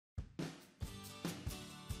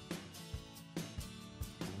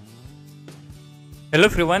Hello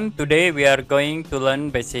everyone, today we are going to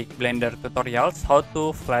learn basic Blender tutorials how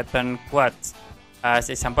to flatten quads. As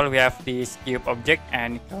example, we have this cube object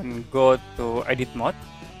and you can go to edit mode.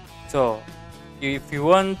 So if you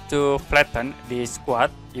want to flatten this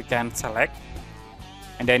quad, you can select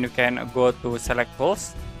and then you can go to select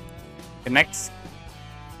tools. The next,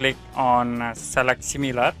 click on select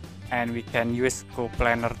similar and we can use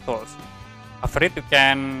coplanar tools. After it, you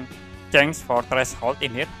can change for threshold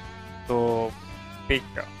in it to pick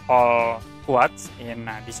all quads in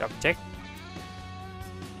this object,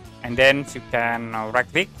 and then you can right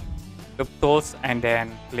click loop tools and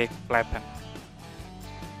then click flatten.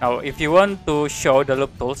 Now if you want to show the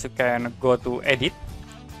loop tools, you can go to edit,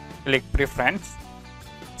 click preference,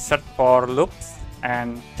 search for loops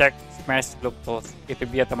and check mesh loop tools. It will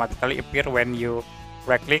be automatically appear when you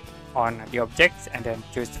right click on the objects and then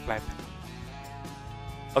choose flatten.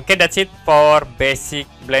 Okay, that's it for basic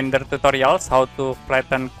Blender tutorials how to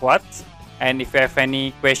flatten quads. And if you have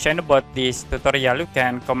any question about this tutorial, you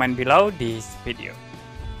can comment below this video.